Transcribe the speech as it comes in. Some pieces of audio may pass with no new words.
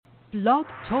Blog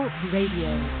Talk Radio.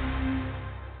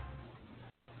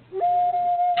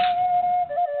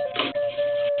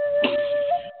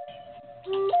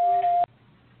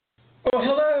 Well,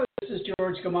 hello, this is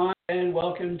George Gomond, and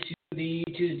welcome to the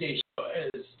Tuesday show.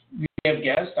 As we have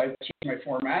guests, I've changed my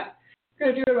format. I'm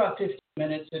going to do about 15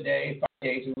 minutes a day, 5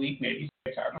 days a week, maybe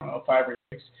 6, I don't know, 5 or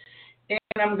 6. And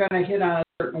I'm going to hit on a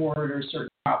certain word or certain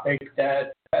topic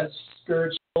that has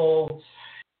spiritual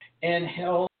and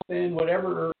health and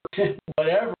whatever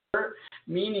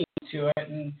meaning to it.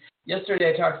 And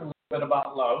yesterday I talked a little bit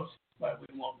about love, but we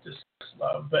won't discuss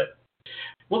love. But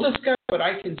we'll discuss what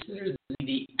I consider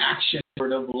the action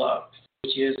word of love,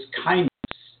 which is kindness.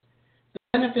 The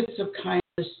benefits of kindness.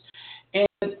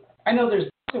 And I know there's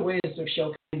lots of ways to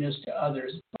show kindness to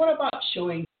others. What about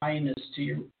showing kindness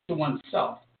to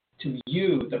oneself, to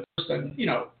you, the person,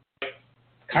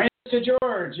 kindness to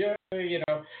George,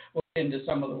 we'll get into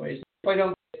some of the ways. If I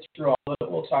don't get through all of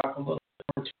it, we'll talk a little bit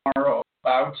more tomorrow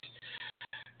about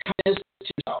kindness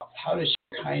to yourself, how to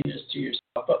show kindness to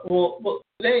yourself. But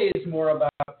today is more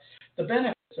about the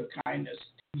benefits of kindness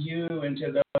to you and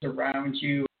to those around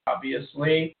you,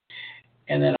 obviously.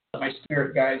 And then I'll let my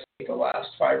spirit guides take the last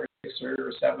 5 or 6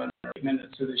 or 7 or 8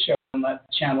 minutes of the show and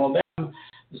channel them.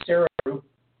 The Sarah group,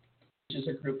 which is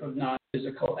a group of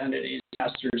non-physical entities,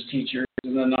 masters, teachers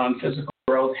in the non-physical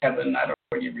world, heaven, I don't know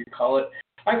what you call it.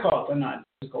 I call it the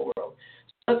non-physical world.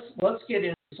 So let's get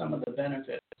into some of the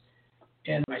benefits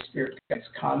and my spirit guides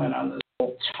comment on this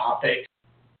whole topic.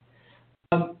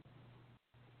 We're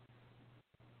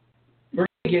going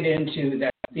to get into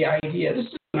the idea. This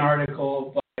is an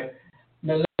article by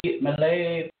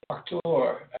Malay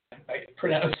Factor. I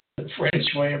pronounce it the French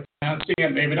way of pronouncing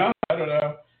it, maybe not, I don't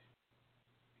know.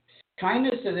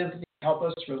 Kindness and empathy help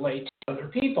us relate to other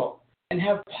people and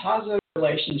have positive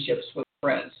relationships with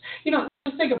friends.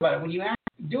 Just think about it. When you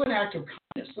do an act of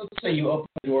kindness, let's say you open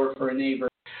the door for a neighbor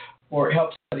or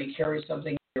help somebody carry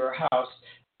something to your house,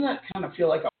 doesn't that kind of feel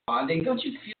like a bonding? Don't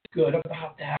you feel good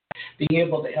about that? Being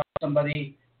able to help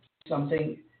somebody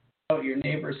something, your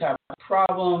neighbors have a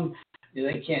problem,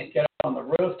 they can't get up on the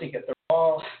roof to get the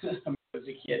ball. As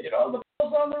a kid, the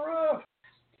ball's on the roof.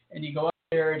 And you go up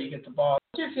there and you get the ball.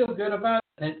 Don't you feel good about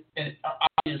it? And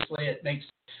obviously it makes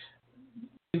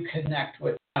you connect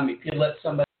with them. If you let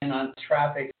somebody in on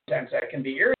traffic, sometimes that can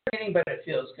be irritating, but it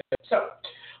feels good. So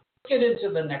let's get into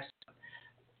the next one.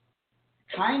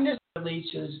 Kindness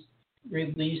releases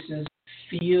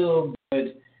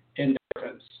feel-good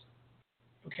endorphins.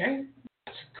 Okay?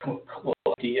 That's a cool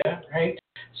idea, right?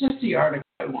 It's just the article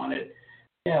I wanted.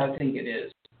 Yeah, I think it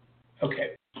is.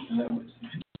 Okay.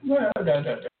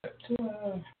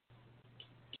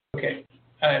 Okay.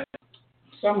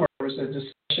 Somewhere was a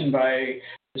discussion by a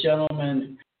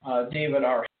gentleman, David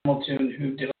R. Hamilton,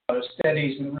 who did a lot of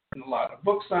studies and written a lot of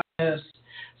books on this.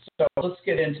 So let's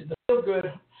get into the feel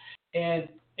good. And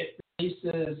it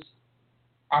releases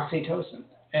oxytocin.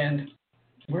 And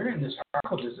where in this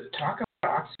article does it talk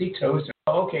about oxytocin?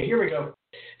 Oh, okay, here we go.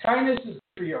 Kindness is good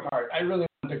for your heart. I really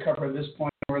want to cover this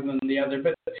point more than the other,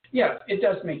 but yeah, it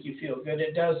does make you feel good.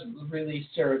 It does release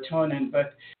serotonin,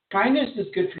 but kindness is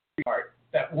good for your heart,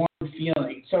 that warm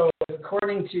feeling. So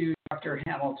according to Dr.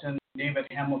 Hamilton, David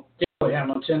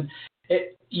Hamilton,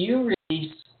 you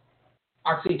release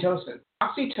oxytocin.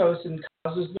 Oxytocin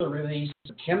causes the release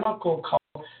of a chemical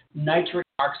called nitric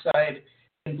oxide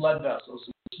in blood vessels,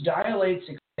 which dilates,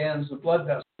 expands the blood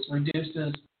vessels,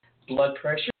 reduces blood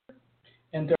pressure,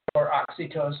 and therefore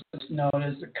oxytocin is known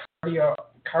as the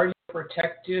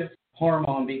cardioprotective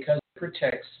hormone because it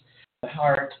protects the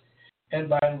heart and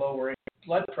by lowering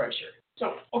blood pressure.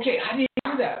 So, okay, how do you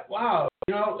do that? Wow,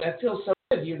 that feels so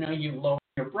good. You lower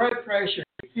your blood pressure,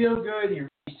 you feel good, you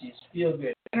release these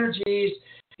feel-good energies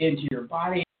into your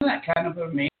body. Isn't that kind of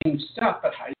amazing stuff?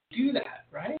 But how do you do that,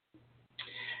 right?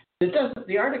 It doesn't.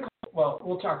 The article, well,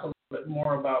 we'll talk a little bit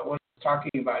more about what it's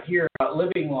talking about here, about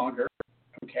living longer,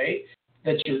 okay,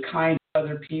 that you're kind to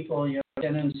other people, you have a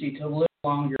tendency to live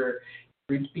longer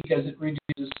because it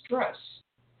reduces stress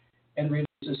and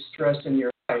reduces stress in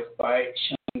your life by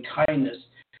showing kindness.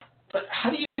 But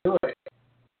how do you do it?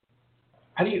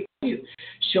 How do you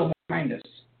show more kindness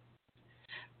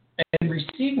and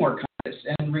receive more kindness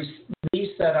and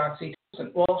release that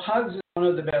oxytocin? Well, hugs is one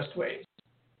of the best ways.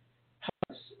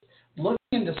 Hugs. Looking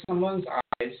into someone's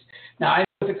eyes. Now, I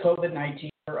know with the COVID-19,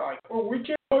 we're like, we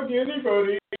can't hug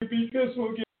anybody because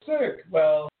we'll get sick.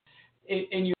 Well,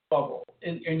 in your bubble,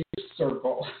 in your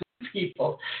circle,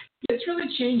 people, it's really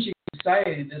changing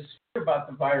society, this fear about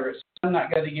the virus. I'm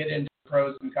not going to get into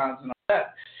pros and cons and all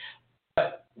that,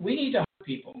 but we need to hug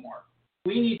people more.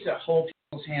 We need to hold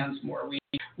people's hands more. We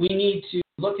need to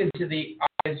look into the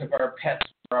eyes of our pets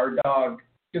or our dog,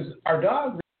 because our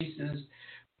dog releases,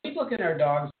 we look in our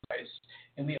dog's eyes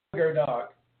and we hug our dog.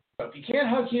 So if you can't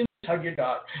hug humans, hug your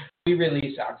dog. We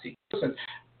release oxytocin,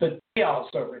 but they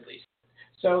also release it.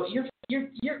 So it's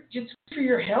good for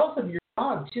your health of your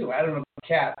dog too. I don't know about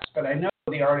cats, but I know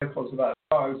the articles about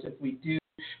dogs. If we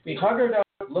hug our dog,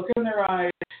 look in their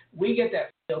eyes, we get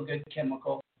that feel-good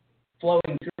chemical flowing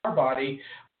through our body,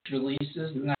 which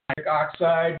releases nitric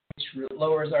oxide, which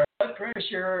lowers our blood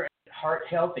pressure and heart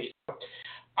healthy.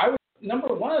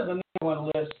 One of the number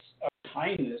one lists of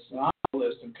kindness, on the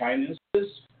list of kindness, is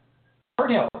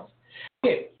heart health.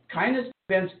 Okay, kindness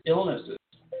prevents illnesses.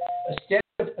 A study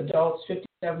of adults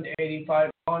 57 to 85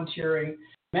 volunteering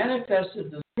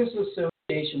manifested the strongest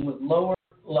association with lower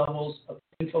levels of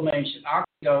inflammation.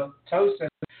 Oxytocin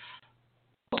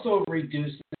also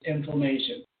reduces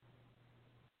inflammation.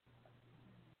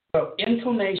 So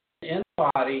inflammation in the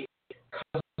body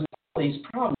causes all these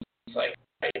problems like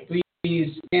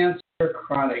diabetes, cancer,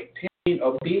 chronic pain,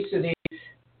 obesity,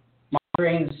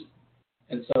 migraines.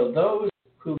 And so those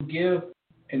who give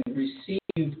and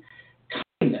receive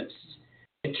kindness,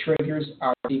 it triggers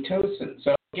oxytocin.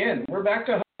 So again, we're back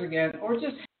to hugs again, or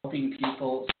just helping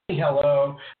people. Say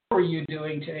hello. How are you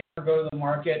doing today? Or go to the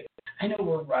market. I know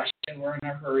we're rushing, we're in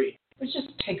a hurry, but just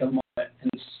take a moment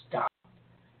and stop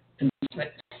and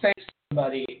thank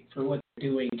somebody for what they're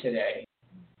doing today.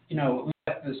 You know, we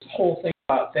got this whole thing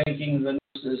about thanking the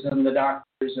nurses and the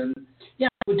doctors, and yeah,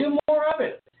 we'll do more of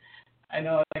it. I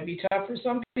know it might be tough for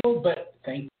some people, but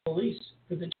thank the police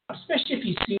for the job, especially if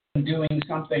you see them doing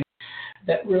something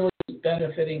that really is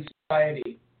benefiting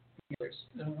society.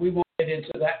 And we won't get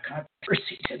into that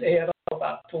controversy today at all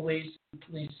about police,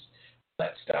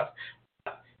 that stuff.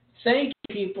 Thanking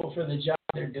people for the job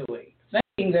they're doing.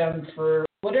 Thanking them for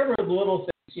whatever little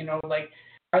things, you know, like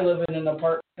I live in an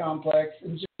apartment complex,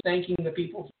 and just thanking the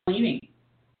people for cleaning,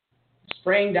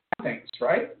 spraying down things,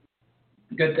 right?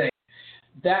 Good thing.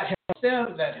 That helps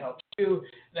them, that helps you,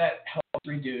 that helps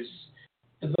reduce.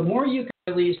 The more you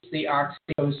can release the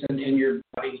oxytocin in your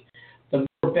body, the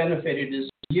more benefit it is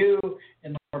for you,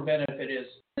 and the more benefit is.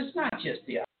 It's not just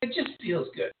the it just feels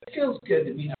good. It feels good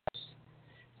to be nice.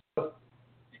 So,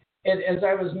 and as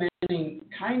I was mentioning,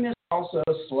 kindness also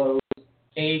slows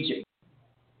aging.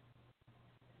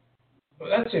 Well,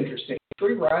 that's interesting.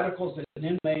 Free radicals and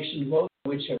inflammation, both of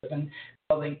which have been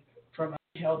building from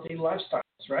unhealthy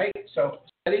lifestyles, right? So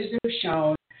studies have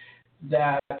shown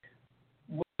that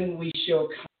when we show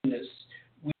kindness,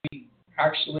 we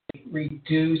actually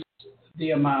reduce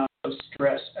the amount of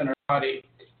stress in our body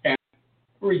and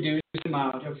reduce the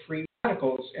amount of free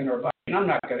radicals in our body. And I'm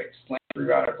not going to explain free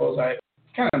radicals. I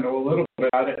kind of know a little bit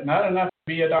about it, not enough to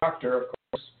be a doctor, of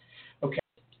course. Okay,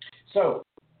 so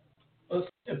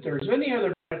if there's any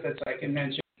other benefits I can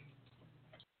mention,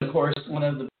 of course, one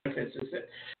of the benefits is that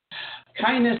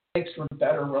kindness makes for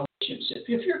better relationships.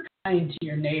 If you're kind to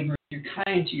your neighbor, if you're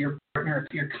kind to your partner,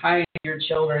 if you're kind to your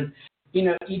children, you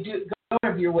know, you do go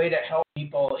out of your way to help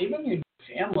people, even your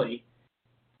family.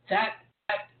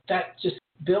 That just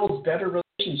builds better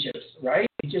relationships, right?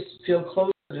 You just feel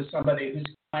closer to somebody who's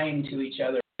kind to each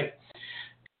other. Right?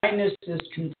 Kindness is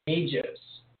contagious.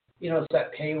 You know, it's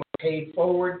that pay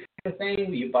forward kind of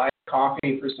thing. You buy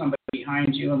coffee for somebody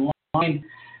behind you in line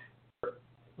for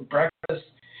breakfast,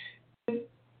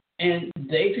 and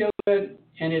they feel good,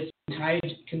 and it's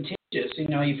contagious. You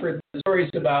know, you've heard the stories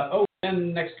about, and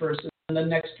the next person, and the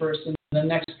next person, and the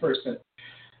next person.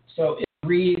 So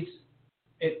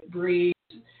it breeds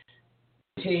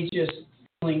contagious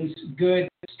feelings, good,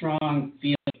 strong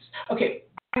feelings. Okay,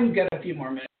 I've got a few more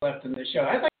minutes left in the show.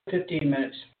 I'd like a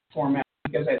 15-minute format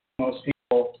because I think most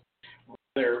people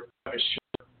rather have a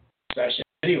short session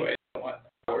anyway. I don't want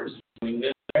hours doing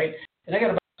this, right? And I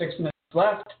got about 6 minutes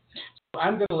left, so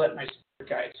I'm going to let my spirit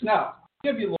guides. Now,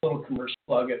 I'll give you a little commercial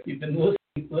plug if you've been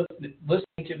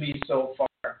listening to me so far.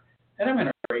 And I'm in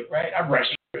a hurry, right? I'm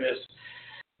rushing through this.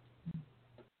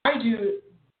 I do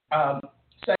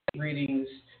psychic readings,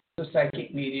 the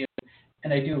psychic medium,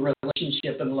 and I do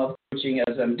relationship and love coaching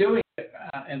as I'm doing it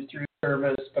and through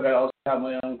service, but I also have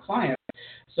my own clients.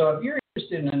 So if you're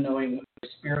interested in knowing what the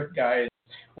spirit guides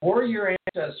or your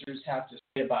ancestors have to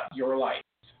say about your life,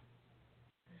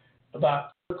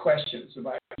 about your questions,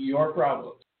 about your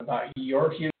problems, about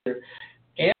your future,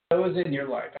 and those in your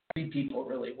life, I read people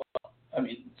really well. I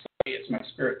mean, sorry, it's my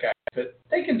spirit guide, but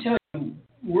they can tell you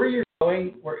where you're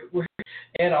going,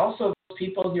 and also those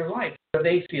people in your life. What are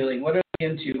they feeling? What are they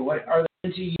into? What are they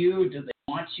into you? Do they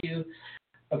want you?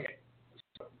 Okay,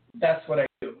 so that's what I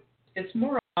do. It's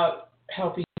more about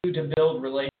helping you to build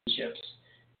relationships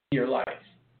in your life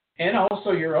and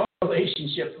also your own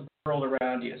relationship with the world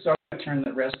around you. So I'm going to turn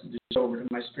the rest of the show over to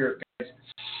my spirit guides.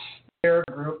 Share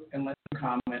a group and let them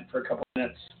comment for a couple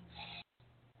minutes.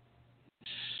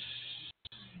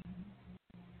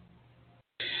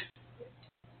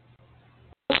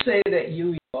 Let's say that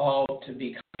you evolved to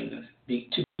be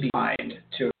kind,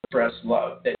 to express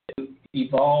love, that you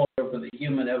evolved over the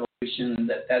human evolution,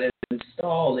 that is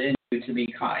installed in you to be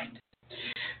kind.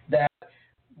 That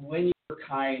when you're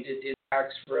kind, it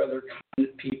acts for other kind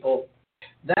people.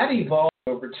 That evolved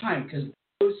over time because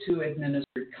those who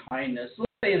administered kindness,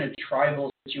 let's say in a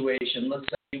tribal situation, let's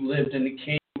say you lived in a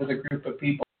cave with a group of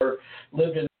people or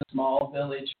lived in a small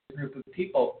village with a group of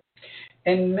people,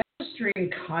 and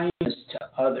ministering kindness to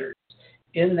others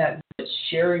in that village,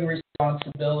 sharing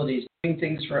responsibilities, doing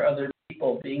things for other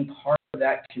people, being part of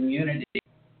that community,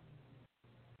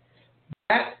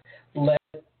 that led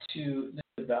to the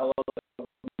development of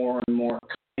more and more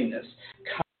kindness.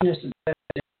 Kindness is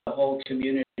benefiting the whole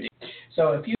community.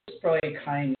 So if you display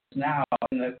kindness now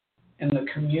in the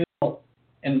communal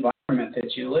environment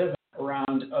that you live in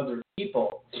around other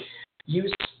people, you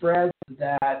spread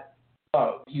that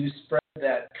love, you spread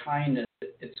that kindness,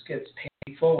 it gets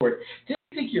paid forward. Do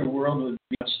you think your world would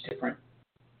be much different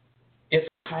if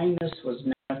kindness was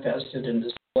manifested and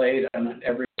displayed on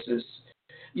every basis?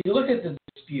 You look at the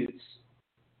disputes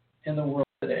in the world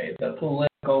today, the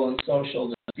political and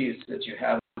social disputes that you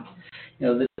have,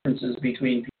 the differences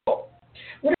between people.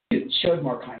 What if you showed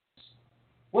more kindness?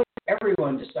 What if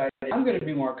everyone decided, I'm going to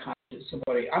be more kind to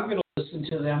somebody, I'm going to listen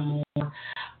to them more,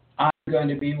 I'm going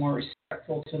to be more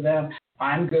respectful to them,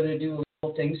 I'm going to do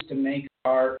little things to make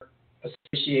our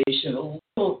association a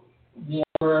little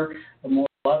warmer, more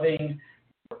loving,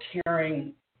 more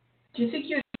caring? Do you think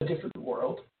you'd have a different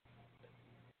world?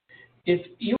 If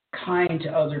you're kind to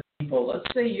other people, let's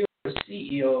say you're a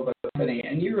CEO of a company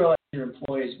and you realize your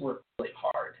employees work really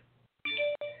hard.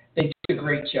 They do a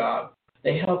great job.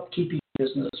 They help keep your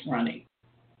business running.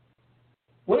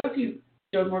 What if you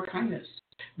showed more kindness?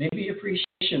 Maybe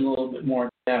appreciation a little bit more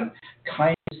to them,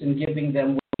 kindness in giving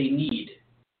them what they need.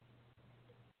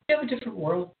 You have a different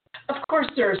world. Of course,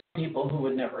 there are some people who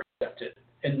would never accept it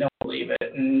and don't believe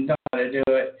it and don't want to do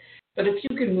it. But if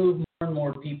you can move more and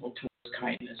more people towards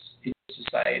kindness in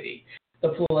society, the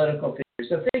political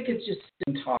figures, if they could just sit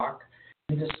and talk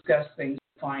and discuss things,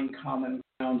 find common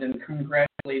ground, and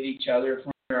congratulate each other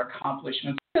for their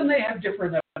accomplishments, then they have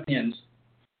different opinions.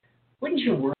 Wouldn't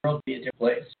your world be a different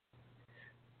place?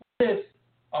 What if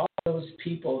all those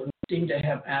people who seem to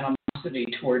have animosity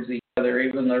towards each other,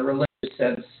 even the religious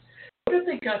sense, what if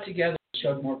they got together and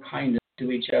showed more kindness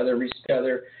to each other, respect each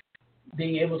other,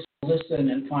 being able to listen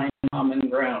and find common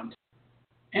ground?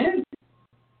 And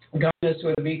kindness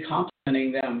would be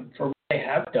complimenting them for what they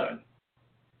have done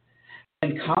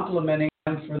and complimenting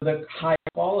them for the high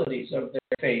qualities of their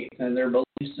faith and their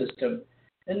belief system,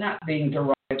 and not being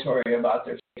derogatory about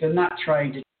their faith and not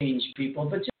trying to change people,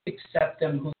 but just accept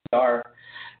them who they are,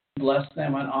 bless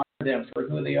them and honor them for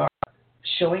who they are,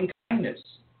 showing kindness.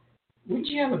 Wouldn't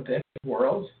you have a better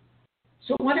world?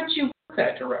 So why don't you work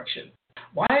that direction?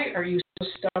 Why are you so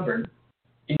stubborn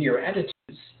in your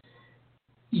attitudes,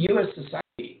 you as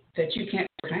society, that you can't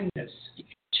show kindness, you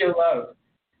can't show love,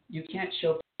 you can't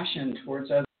show passion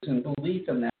towards others and belief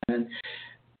in them? And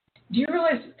do you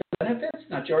realize the benefits?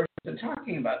 Now, George has been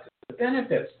talking about this. The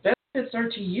benefits are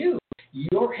to you,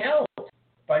 your health.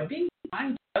 By being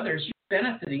kind to others, you're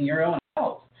benefiting your own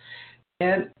health.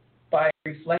 And by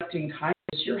reflecting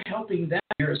kindness, you're helping them,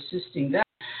 you're assisting them,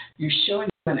 you're showing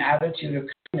them an attitude of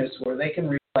kindness where they can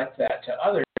reflect that to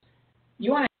others.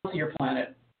 You want a healthier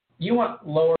planet. You want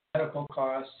lower medical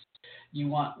costs. You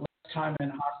want less time in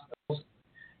hospitals.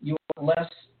 You want less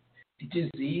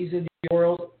disease in your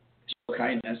world. Show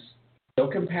kindness. Show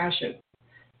compassion.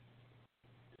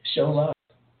 Show love.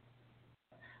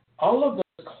 All of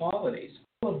those qualities,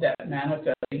 all of that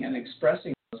manifesting and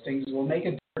expressing those things will make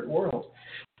a different world.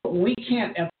 But we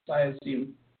can't emphasize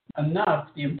enough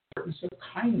the importance of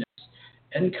kindness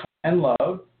and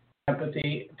love,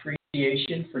 empathy,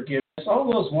 appreciation, forgiveness,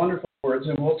 all those wonderful words,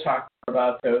 and we'll talk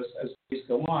about those as we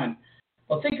go on.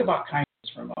 Well, think about kindness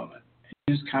for a moment.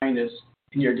 Use kindness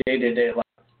in your day-to-day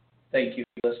life. Thank you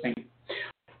for listening.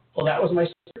 Well, that was my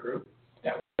sister group.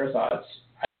 That was their thoughts.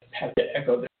 I had to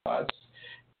echo their thoughts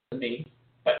to me.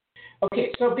 But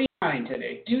okay, so be kind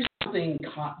today. Do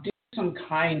some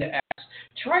kind acts.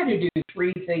 Try to do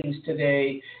 3 things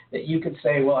today that you could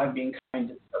say, well, I'm being kind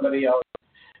to somebody else,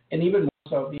 and even more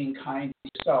so being kind to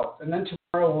yourself. And then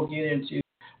tomorrow we'll get into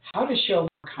how to show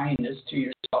more kindness to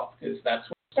yourself, because that's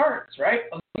what starts, right?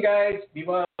 Okay, guys, be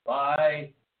well.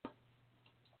 Bye.